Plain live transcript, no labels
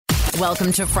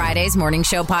Welcome to Friday's Morning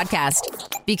Show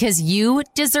podcast, because you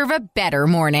deserve a better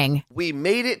morning. We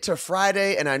made it to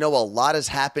Friday, and I know a lot has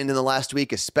happened in the last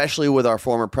week, especially with our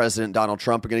former president, Donald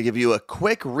Trump. We're going to give you a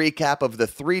quick recap of the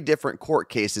 3 different court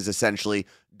cases, essentially,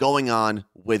 going on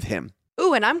with him.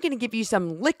 Ooh, and I'm going to give you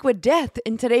some liquid death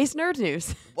in today's Nerd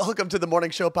News. Welcome to the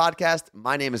Morning Show podcast.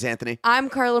 My name is Anthony. I'm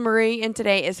Carla Marie, and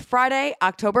today is Friday,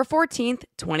 October 14th,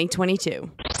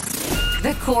 2022.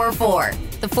 The Core 4.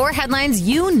 The 4 headlines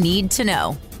you need to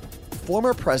know.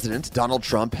 Former President Donald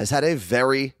Trump has had a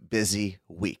very busy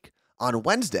week. On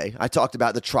Wednesday, I talked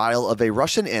about the trial of a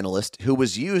Russian analyst who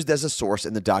was used as a source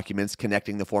in the documents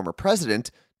connecting the former president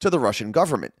to the Russian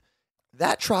government.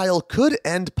 That trial could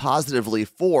end positively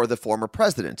for the former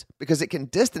president because it can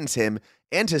distance him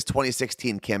and his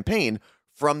 2016 campaign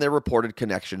from their reported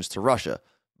connections to Russia.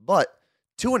 But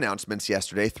 2 announcements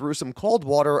yesterday threw some cold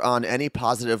water on any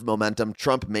positive momentum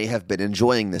Trump may have been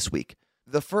enjoying this week.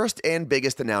 The first and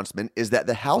biggest announcement is that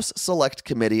the House Select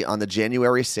Committee on the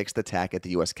January 6th attack at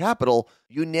the U.S. Capitol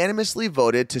unanimously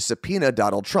voted to subpoena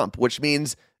Donald Trump, which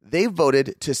means they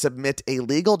voted to submit a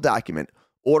legal document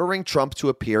ordering Trump to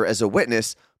appear as a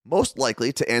witness, most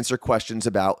likely to answer questions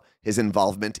about his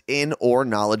involvement in or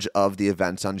knowledge of the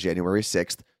events on January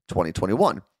 6th,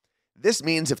 2021. This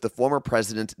means if the former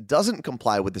president doesn't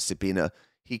comply with the subpoena,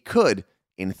 he could,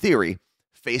 in theory,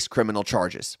 face criminal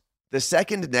charges. The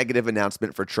second negative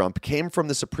announcement for Trump came from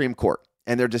the Supreme Court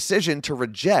and their decision to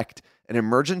reject an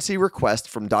emergency request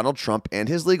from Donald Trump and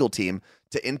his legal team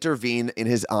to intervene in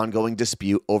his ongoing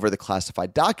dispute over the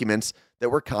classified documents that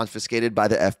were confiscated by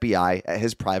the FBI at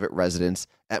his private residence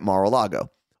at Mar-a-Lago.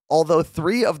 Although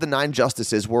 3 of the 9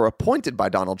 justices were appointed by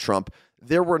Donald Trump,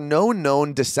 there were no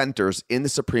known dissenters in the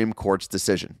Supreme Court's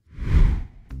decision.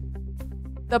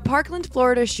 The Parkland,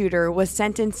 Florida shooter was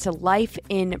sentenced to life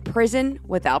in prison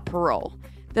without parole.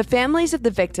 The families of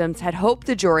the victims had hoped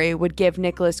the jury would give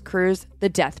Nikolas Cruz the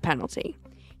death penalty.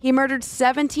 He murdered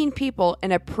 17 people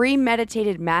in a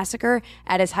premeditated massacre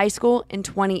at his high school in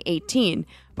 2018,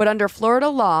 but under Florida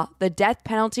law, the death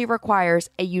penalty requires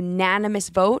a unanimous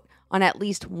vote on at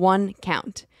least 1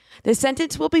 count. The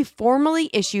sentence will be formally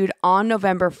issued on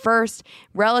November 1st.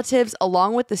 Relatives,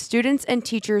 along with the students and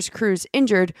teachers Cruz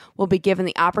injured, will be given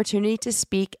the opportunity to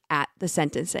speak at the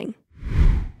sentencing.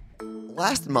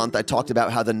 Last month, I talked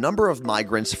about how the number of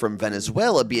migrants from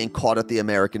Venezuela being caught at the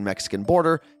American-Mexican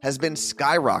border has been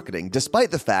skyrocketing,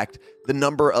 despite the fact the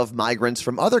number of migrants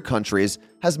from other countries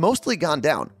has mostly gone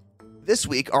down. This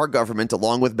week, our government,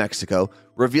 along with Mexico,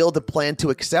 revealed a plan to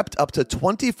accept up to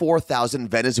 24,000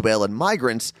 Venezuelan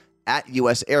migrants at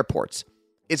U.S. airports.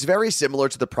 It's very similar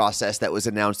to the process that was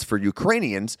announced for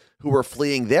Ukrainians who were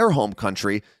fleeing their home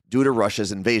country due to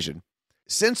Russia's invasion.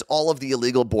 Since all of the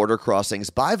illegal border crossings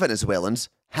by Venezuelans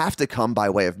have to come by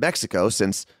way of Mexico,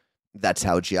 since that's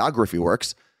how geography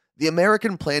works, the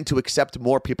American plan to accept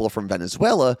more people from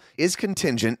Venezuela is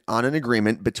contingent on an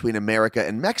agreement between America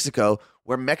and Mexico,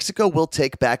 where Mexico will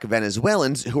take back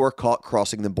Venezuelans who are caught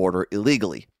crossing the border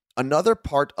illegally. Another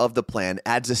part of the plan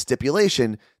adds a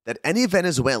stipulation that any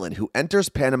Venezuelan who enters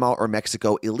Panama or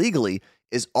Mexico illegally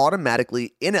is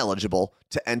automatically ineligible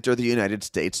to enter the United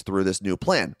States through this new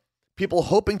plan. People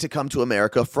hoping to come to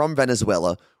America from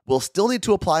Venezuela will still need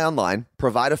to apply online,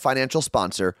 provide a financial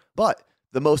sponsor, but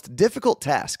the most difficult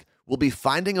task will be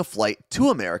finding a flight to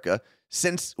America,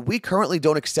 since we currently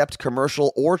don't accept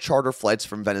commercial or charter flights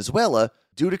from Venezuela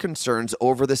due to concerns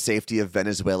over the safety of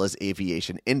Venezuela's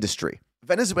aviation industry.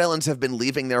 Venezuelans have been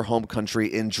leaving their home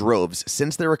country in droves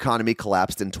since their economy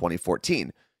collapsed in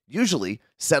 2014, usually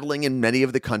settling in many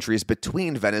of the countries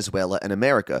between Venezuela and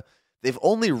America. They've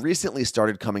only recently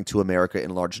started coming to America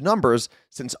in large numbers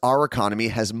since our economy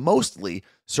has mostly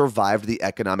survived the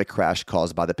economic crash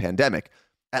caused by the pandemic,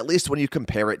 at least when you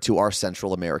compare it to our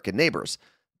Central American neighbors.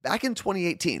 Back in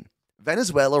 2018,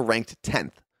 Venezuela ranked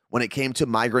 10th when it came to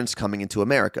migrants coming into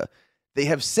America. They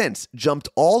have since jumped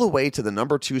all the way to the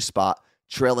number 2 spot,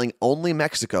 trailing only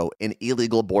Mexico in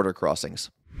illegal border crossings.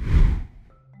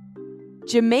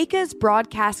 Jamaica's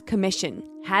Broadcast Commission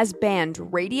has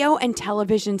banned radio and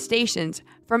television stations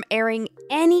from airing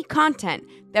any content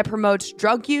that promotes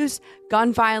drug use,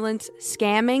 gun violence,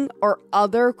 scamming, or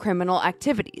other criminal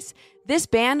activities. This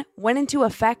ban went into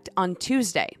effect on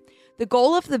Tuesday. The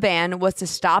goal of the ban was to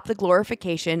stop the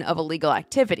glorification of illegal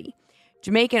activity.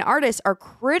 Jamaican artists are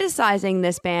criticizing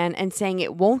this ban and saying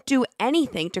it won't do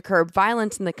anything to curb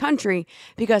violence in the country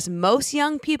because most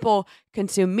young people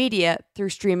consume media through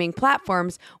streaming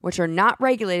platforms which are not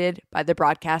regulated by the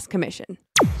Broadcast Commission.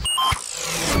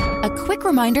 A quick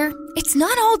reminder, it's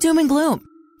not all doom and gloom.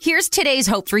 Here's today's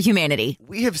hope for humanity.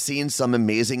 We have seen some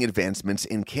amazing advancements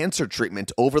in cancer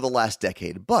treatment over the last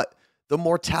decade, but the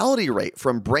mortality rate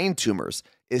from brain tumors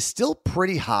is still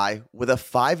pretty high, with a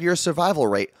 5-year survival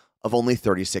rate of only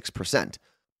 36%.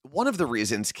 One of the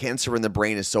reasons cancer in the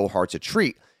brain is so hard to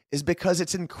treat is because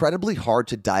it's incredibly hard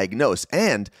to diagnose,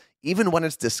 and even when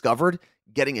it's discovered,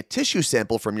 getting a tissue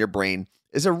sample from your brain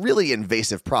is a really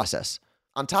invasive process.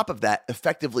 On top of that,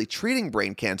 effectively treating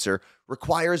brain cancer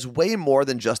requires way more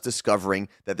than just discovering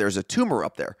that there's a tumor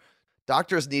up there.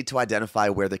 Doctors need to identify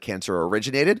where the cancer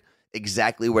originated,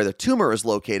 exactly where the tumor is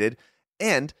located,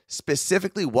 and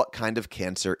specifically what kind of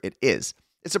cancer it is.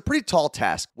 It's a pretty tall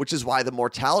task, which is why the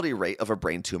mortality rate of a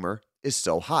brain tumor is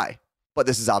so high. But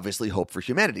this is obviously hope for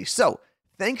humanity. So,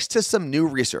 thanks to some new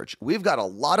research, we've got a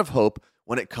lot of hope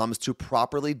when it comes to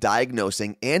properly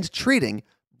diagnosing and treating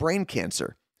brain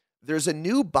cancer. There's a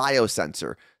new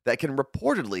biosensor that can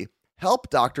reportedly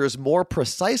help doctors more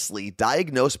precisely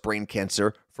diagnose brain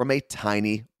cancer from a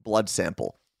tiny blood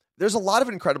sample. There's a lot of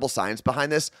incredible science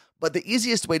behind this, but the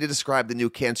easiest way to describe the new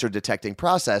cancer detecting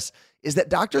process is that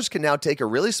doctors can now take a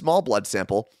really small blood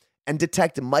sample and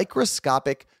detect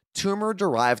microscopic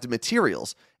tumor-derived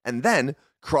materials, and then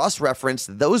cross-reference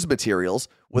those materials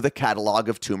with a catalog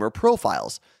of tumor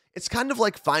profiles. It's kind of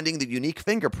like finding the unique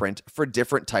fingerprint for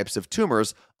different types of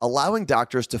tumors, allowing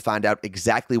doctors to find out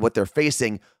exactly what they're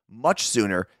facing much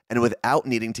sooner and without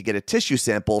needing to get a tissue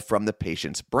sample from the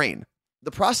patient's brain.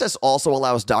 The process also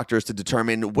allows doctors to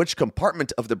determine which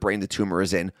compartment of the brain the tumor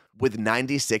is in with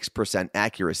 96%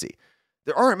 accuracy.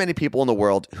 There aren't many people in the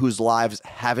world whose lives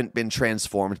haven't been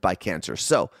transformed by cancer.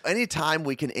 So, anytime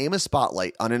we can aim a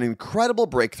spotlight on an incredible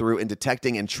breakthrough in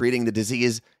detecting and treating the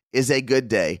disease is a good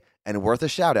day and worth a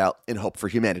shout out in Hope for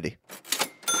Humanity.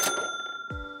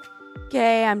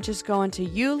 Okay, I'm just going to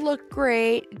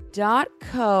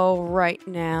youlookgreat.co right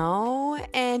now,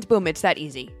 and boom, it's that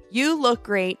easy.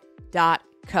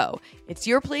 youlookgreat.co. It's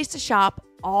your place to shop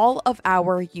all of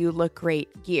our You Look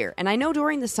Great gear. And I know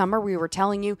during the summer we were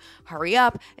telling you, hurry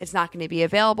up, it's not going to be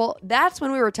available. That's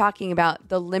when we were talking about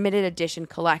the limited edition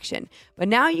collection. But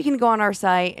now you can go on our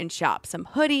site and shop some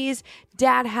hoodies,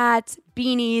 dad hats,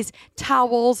 beanies,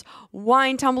 towels,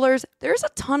 wine tumblers. There's a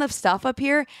ton of stuff up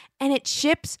here, and it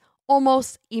ships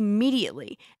almost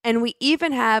immediately. And we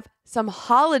even have some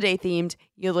holiday themed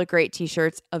You Look Great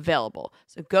t-shirts available.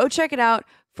 So go check it out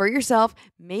for yourself,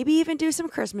 maybe even do some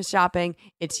Christmas shopping.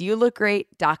 It's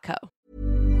youlookgreat.co.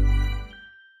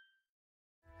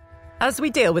 As we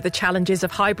deal with the challenges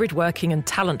of hybrid working and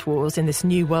talent wars in this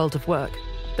new world of work,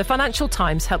 the Financial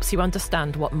Times helps you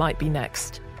understand what might be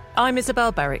next. I'm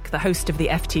Isabel Berwick, the host of the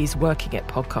FT's Working It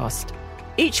podcast.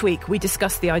 Each week, we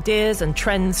discuss the ideas and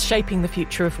trends shaping the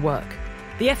future of work.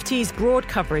 The FT's broad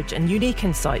coverage and unique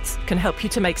insights can help you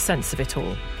to make sense of it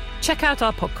all. Check out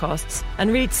our podcasts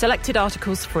and read selected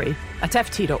articles free at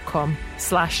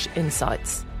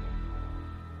ft.com/insights.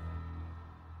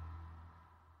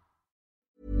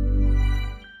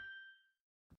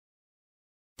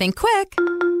 Think quick.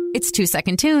 It's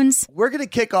 2-second tunes. We're going to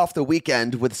kick off the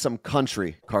weekend with some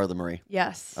country, Carla Marie.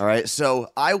 Yes. All right.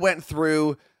 So I went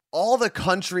through all the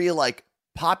country, like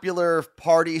popular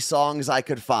party songs I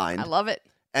could find. I love it.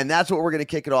 And that's what we're going to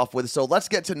kick it off with. So let's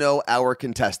get to know our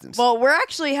contestants. Well, we're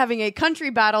actually having a country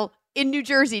battle in New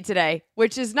Jersey today,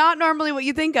 which is not normally what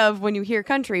you think of when you hear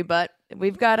country, but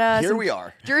we've got Here we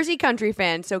are. Jersey country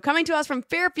fans. So coming to us from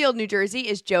Fairfield, New Jersey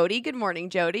is Jody. Good morning,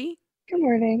 Jody. Good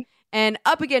morning. And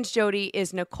up against Jody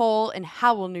is Nicole in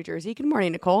Howell, New Jersey. Good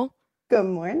morning, Nicole. Good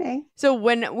morning. So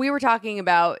when we were talking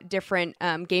about different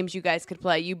games you guys could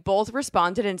play, you both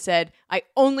responded and said, I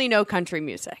only know country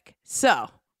music. So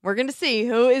we're going to see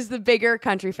who is the bigger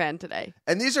country fan today.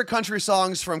 And these are country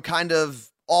songs from kind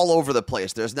of all over the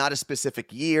place. There's not a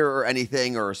specific year or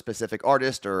anything or a specific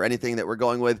artist or anything that we're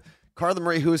going with. Carla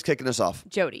Marie, who's kicking us off?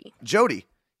 Jody. Jody,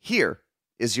 here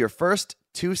is your first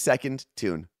 2-second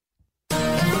tune.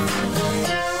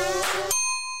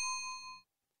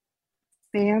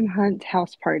 Sam Hunt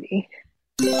House Party.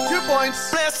 2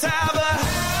 points. Let's have a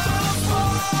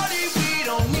house party. We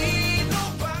don't need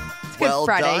nobody. Well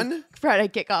Friday. done. Friday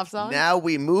kickoff song. Now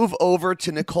we move over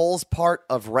to Nicole's part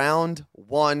of round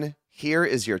 1. Here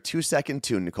is your 2-second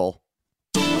tune, Nicole.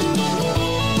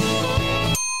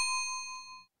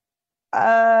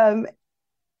 I'm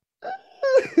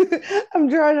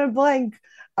drawing a blank.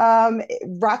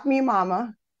 Rock Me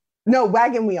Mama. No,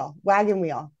 Wagon Wheel. Wagon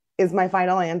Wheel is my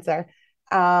final answer.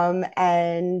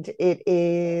 And it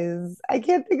is, I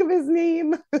can't think of his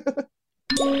name.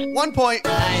 1 point.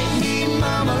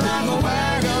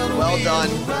 Well done.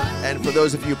 And for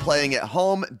those of you playing at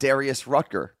home, Darius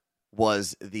Rucker.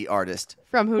 was the artist.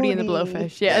 From Hootie and the Hootie.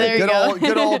 Blowfish. Yeah, there you go.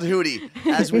 Good old Hootie.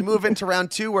 As we move into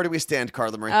round 2, where do we stand,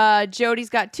 Carla Marie? Jody's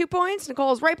got 2 points.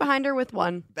 Nicole's right behind her with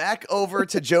 1. Back over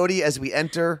to Jody as we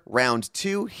enter round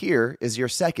 2. Here is your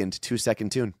second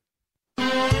 2-second tune.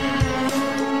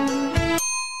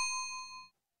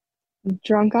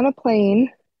 Drunk on a plane.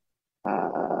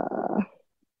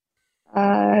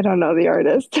 I don't know the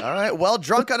artist. All right. Well,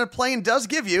 Drunk on a Plane does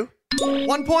give you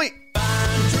 1 point.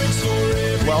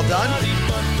 Well done.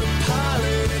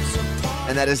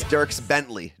 And that is Dierks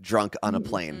Bentley, Drunk on a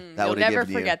Plane. That You'll would have never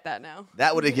given forget that now.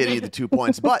 That would have given you the 2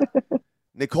 points. But,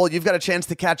 Nicole, you've got a chance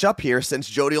to catch up here since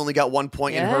Jody only got 1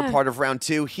 point in her part of round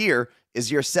 2. Here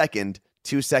is your second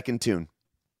 2-second tune.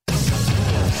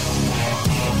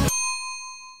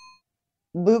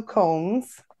 Luke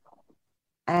Combs,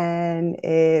 and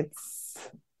it's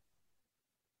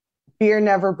Beer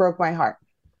Never Broke My Heart.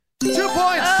 2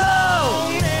 points.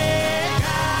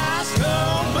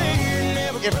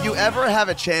 If you ever have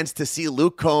a chance to see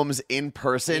Luke Combs in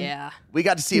person, we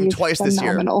got to see him He's twice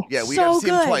phenomenal. this year. Yeah, we So got to see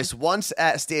him good. twice. Once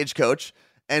at Stagecoach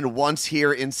and once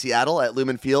here in Seattle at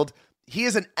Lumen Field. He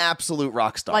is an absolute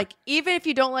rock star. Like, even if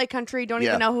you don't like country, don't Yeah.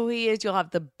 even know who he is, you'll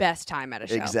have the best time at a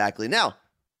show. Exactly. Now,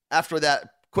 after that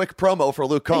quick promo for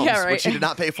Luke Combs, Yeah, right. which he did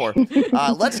not pay for,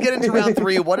 let's get into round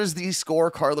 3. What is the score,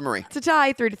 Carla Marie? It's a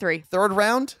tie, 3-3. Third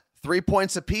round, 3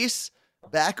 points apiece.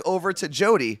 Back over to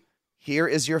Jody. Here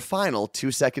is your final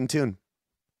 2-second tune.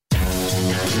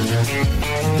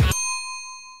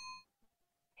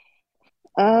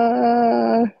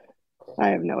 I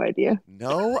have no idea.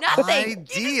 No Nothing. You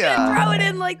just idea. gonna throw it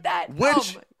in like that.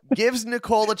 Which gives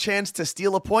Nicole a chance to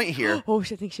steal a point here. Oh, I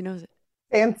think she knows it.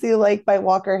 Fancy Like by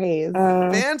Walker Hayes.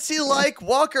 Fancy Like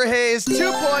Walker Hayes,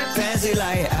 2 points. Fancy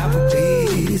like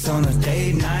Applebee's on a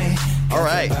date night. All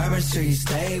right. Bourbon Street,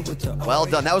 stay with the Well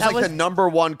done. That was That like was- the number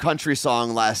 1 country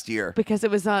song last year. Because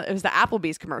it was the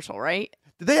Applebee's commercial, right?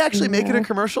 Did they actually make it a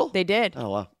commercial? They did. Oh,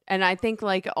 wow. And I think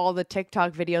like all the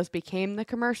TikTok videos became the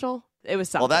commercial. It was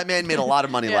something. Well, that man made a lot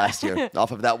of money Yeah. last year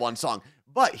off of that one song.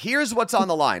 But here's what's on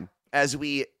the line as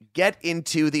we get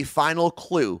into the final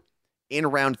clue in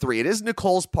round 3. It is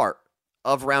Nicole's part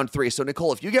of round 3. So,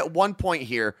 Nicole, if you get 1 point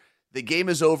here, the game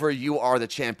is over. You are the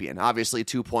champion. Obviously,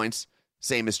 2 points,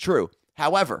 same is true.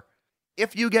 However,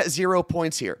 if you get 0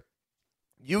 points here,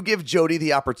 you give Jody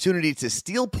the opportunity to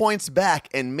steal points back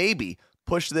and maybe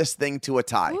push this thing to a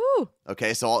tie. Woo.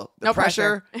 Okay, so the No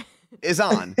pressure is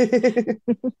on.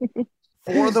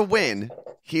 For the win,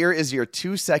 here is your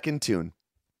 2-second tune.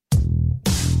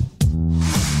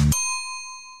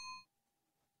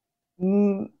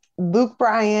 Luke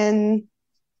Bryan,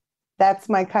 That's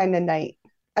My Kind of Night.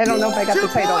 I don't know if I got 2 the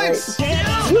title points.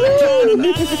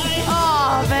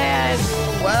 Oh, man.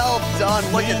 Well done.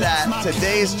 Look at that.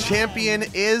 Today's champion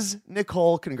is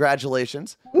Nicole.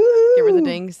 Congratulations. right. Give her the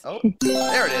dings. Oh,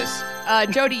 there it is.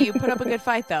 Jody, you put up a good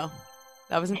fight, though.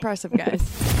 That was impressive, guys.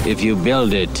 If you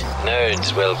build it,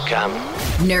 nerds will come.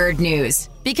 Nerd news.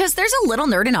 Because there's a little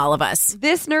nerd in all of us.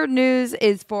 This nerd news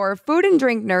is for food and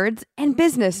drink nerds and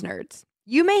business nerds.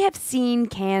 You may have seen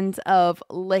cans of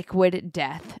Liquid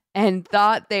Death and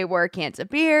thought they were cans of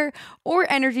beer or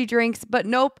energy drinks, but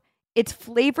nope, it's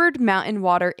flavored mountain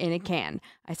water in a can.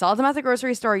 I saw them at the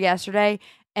grocery store yesterday,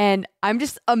 and I'm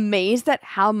just amazed at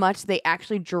how much they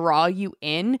actually draw you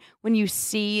in when you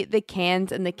see the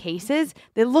cans and the cases.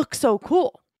 They look so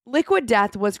cool. Liquid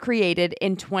Death was created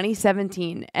in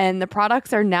 2017, and the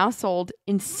products are now sold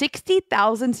in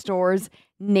 60,000 stores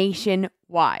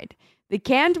nationwide. The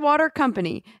canned water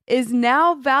company is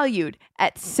now valued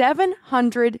at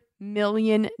 $700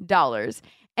 million,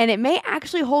 and it may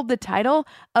actually hold the title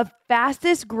of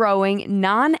fastest growing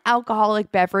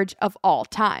non-alcoholic beverage of all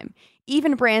time.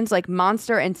 Even brands like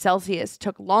Monster and Celsius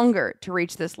took longer to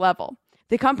reach this level.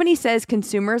 The company says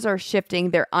consumers are shifting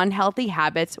their unhealthy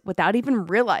habits without even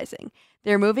realizing.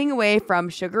 They're moving away from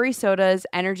sugary sodas,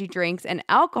 energy drinks, and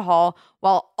alcohol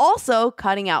while also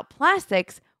cutting out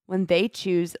plastics when they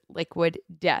choose Liquid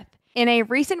Death. In a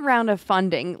recent round of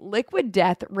funding, Liquid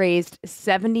Death raised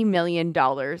 $70 million,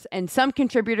 and some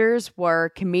contributors were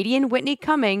comedian Whitney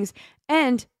Cummings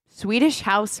and Swedish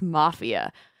House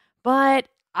Mafia. But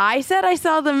I said I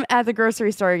saw them at the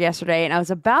grocery store yesterday, and I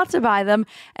was about to buy them,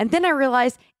 and then I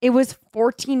realized it was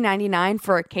 $14.99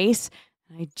 for a case.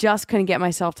 I just couldn't get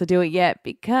myself to do it yet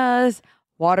because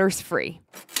water's free.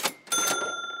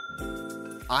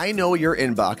 I know your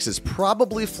inbox is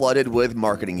probably flooded with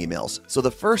marketing emails, so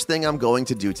the first thing I'm going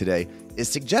to do today is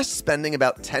suggest spending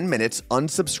about 10 minutes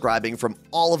unsubscribing from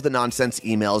all of the nonsense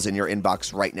emails in your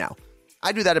inbox right now.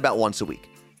 I do that about once a week.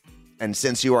 And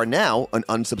since you are now an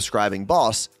unsubscribing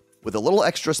boss with a little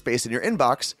extra space in your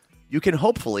inbox, you can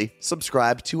hopefully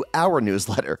subscribe to our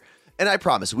newsletter. And I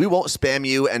promise, we won't spam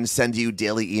you and send you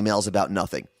daily emails about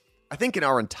nothing. I think in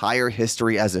our entire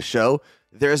history as a show,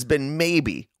 there's been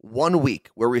maybe 1 week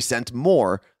where we sent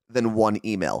more than one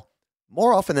email.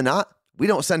 More often than not, we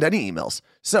don't send any emails.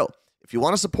 So if you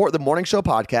want to support the Morning Show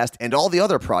podcast and all the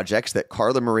other projects that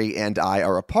Carla Marie and I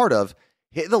are a part of,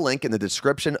 hit the link in the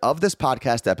description of this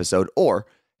podcast episode or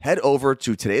head over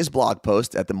to today's blog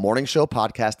post at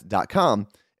themorningshowpodcast.com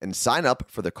and sign up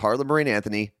for the Carla Marie and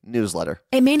Anthony newsletter.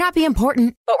 It may not be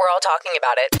important, but we're all talking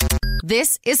about it.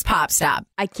 This is Pop Stop.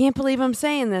 I can't believe I'm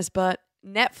saying this, but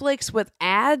Netflix with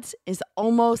ads is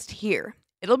almost here.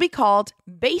 It'll be called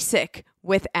Basic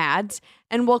with ads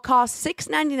and will cost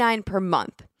 $6.99 per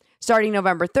month. Starting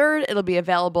November 3rd, it'll be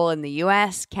available in the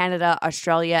US, Canada,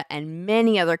 Australia, and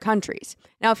many other countries.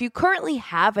 Now, if you currently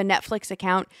have a Netflix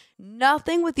account,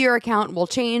 nothing with your account will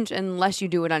change unless you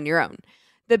do it on your own.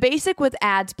 The Basic with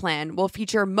Ads plan will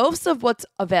feature most of what's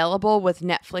available with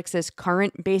Netflix's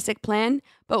current basic plan,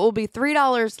 but will be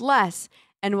 $3 less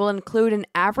and will include an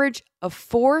average of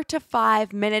 4 to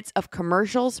 5 minutes of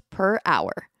commercials per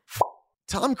hour.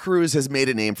 Tom Cruise has made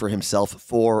a name for himself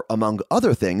for, among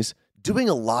other things, doing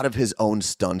a lot of his own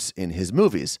stunts in his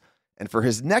movies. And for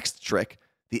his next trick,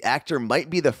 the actor might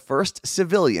be the first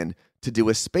civilian to do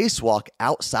a spacewalk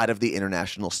outside of the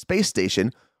International Space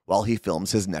Station while he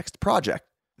films his next project.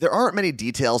 There aren't many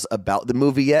details about the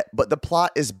movie yet, but the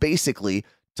plot is basically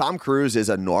Tom Cruise is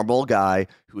a normal guy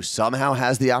who somehow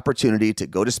has the opportunity to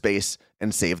go to space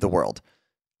and save the world.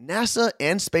 NASA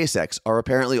and SpaceX are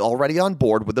apparently already on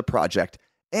board with the project,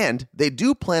 and they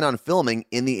do plan on filming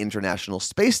in the International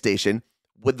Space Station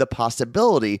with the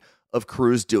possibility of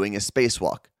Cruise doing a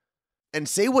spacewalk. And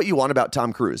say what you want about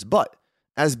Tom Cruise, but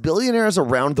as billionaires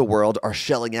around the world are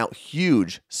shelling out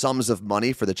huge sums of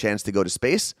money for the chance to go to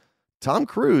space, Tom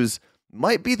Cruise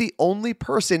might be the only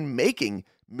person making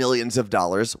millions of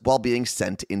dollars while being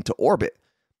sent into orbit.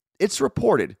 It's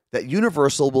reported that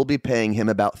Universal will be paying him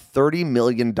about $30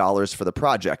 million for the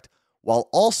project, while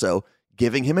also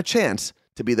giving him a chance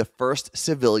to be the first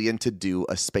civilian to do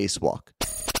a spacewalk.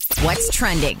 What's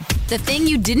trending? The thing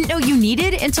you didn't know you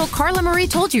needed until Carla Marie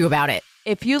told you about it.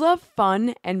 If you love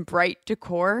fun and bright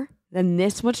decor, then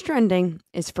this What's Trending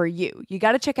is for you. You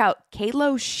got to check out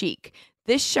Kalo Chic.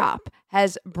 This shop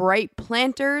has bright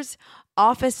planters,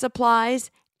 office supplies,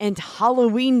 and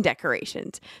Halloween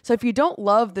decorations. So if you don't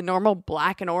love the normal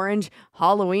black and orange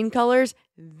Halloween colors,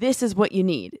 this is what you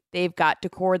need. They've got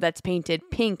decor that's painted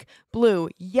pink, blue,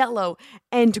 yellow,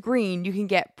 and green. You can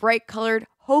get bright colored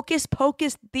Hocus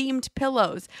Pocus themed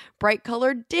pillows, bright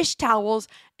colored dish towels,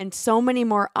 and so many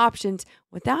more options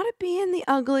without it being the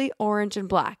ugly orange and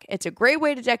black. It's a great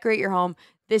way to decorate your home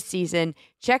this season.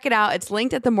 Check it out. It's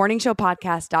linked at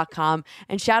themorningshowpodcast.com.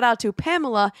 And shout out to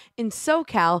Pamela in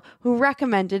SoCal who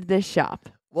recommended this shop.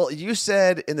 Well, you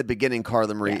said in the beginning,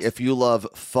 Carla Marie, Yes. if you love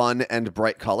fun and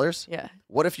bright colors. Yeah.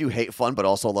 What if you hate fun but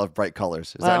also love bright colors?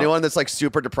 Is there Well- anyone that's like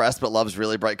super depressed but loves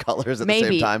really bright colors at the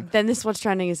Maybe. same time? Then this What's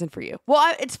Trending isn't for you.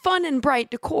 Well, it's fun and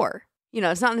bright decor. You know,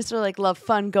 it's not necessarily like love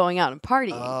fun going out and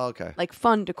partying. Oh, okay. Like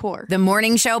fun decor. The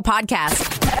Morning Show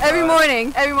Podcast Every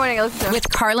morning I listen to it. with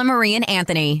Carla Marie and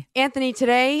Anthony. Anthony,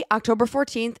 today, October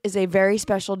 14th, is a very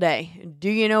special day. Do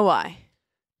you know why?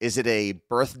 Is it a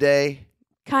birthday?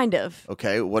 Kind of.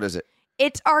 Okay, what is it?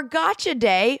 It's our gotcha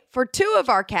day for two of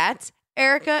our cats,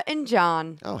 Erica and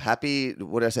John. Oh, what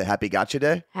did I say? Happy Gotcha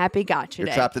Day? Happy gotcha You're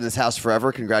day. trapped in this house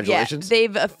forever. Congratulations. Yeah,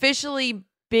 they've officially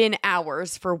been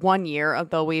ours for 1 year,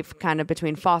 although we've kind of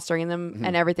between fostering them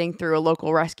and everything through a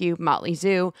local rescue, Motley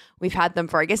Zoo. We've had them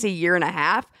for, I guess, a year and a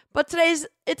half. But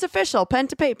it's official, pen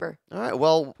to paper. All right.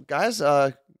 Well, guys,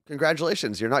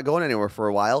 congratulations. You're not going anywhere for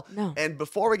a while. No. And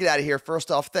before we get out of here,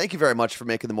 first off, thank you very much for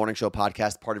making the Morning Show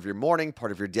podcast part of your morning,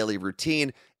 part of your daily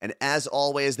routine. And as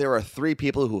always, there are 3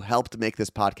 people who helped make this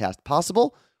podcast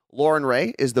possible. Lauren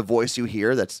Ray is the voice you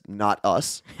hear that's not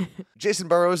us. Jason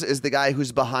Burrows is the guy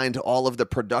who's behind all of the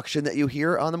production that you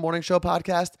hear on the Morning Show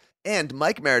podcast. And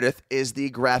Mike Meredith is the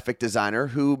graphic designer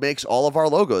who makes all of our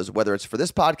logos, whether it's for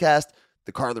this podcast,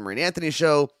 the Carla Marie and Anthony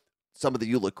Show, some of the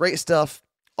You Look Great stuff,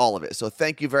 all of it. So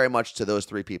thank you very much to those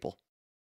 3 people.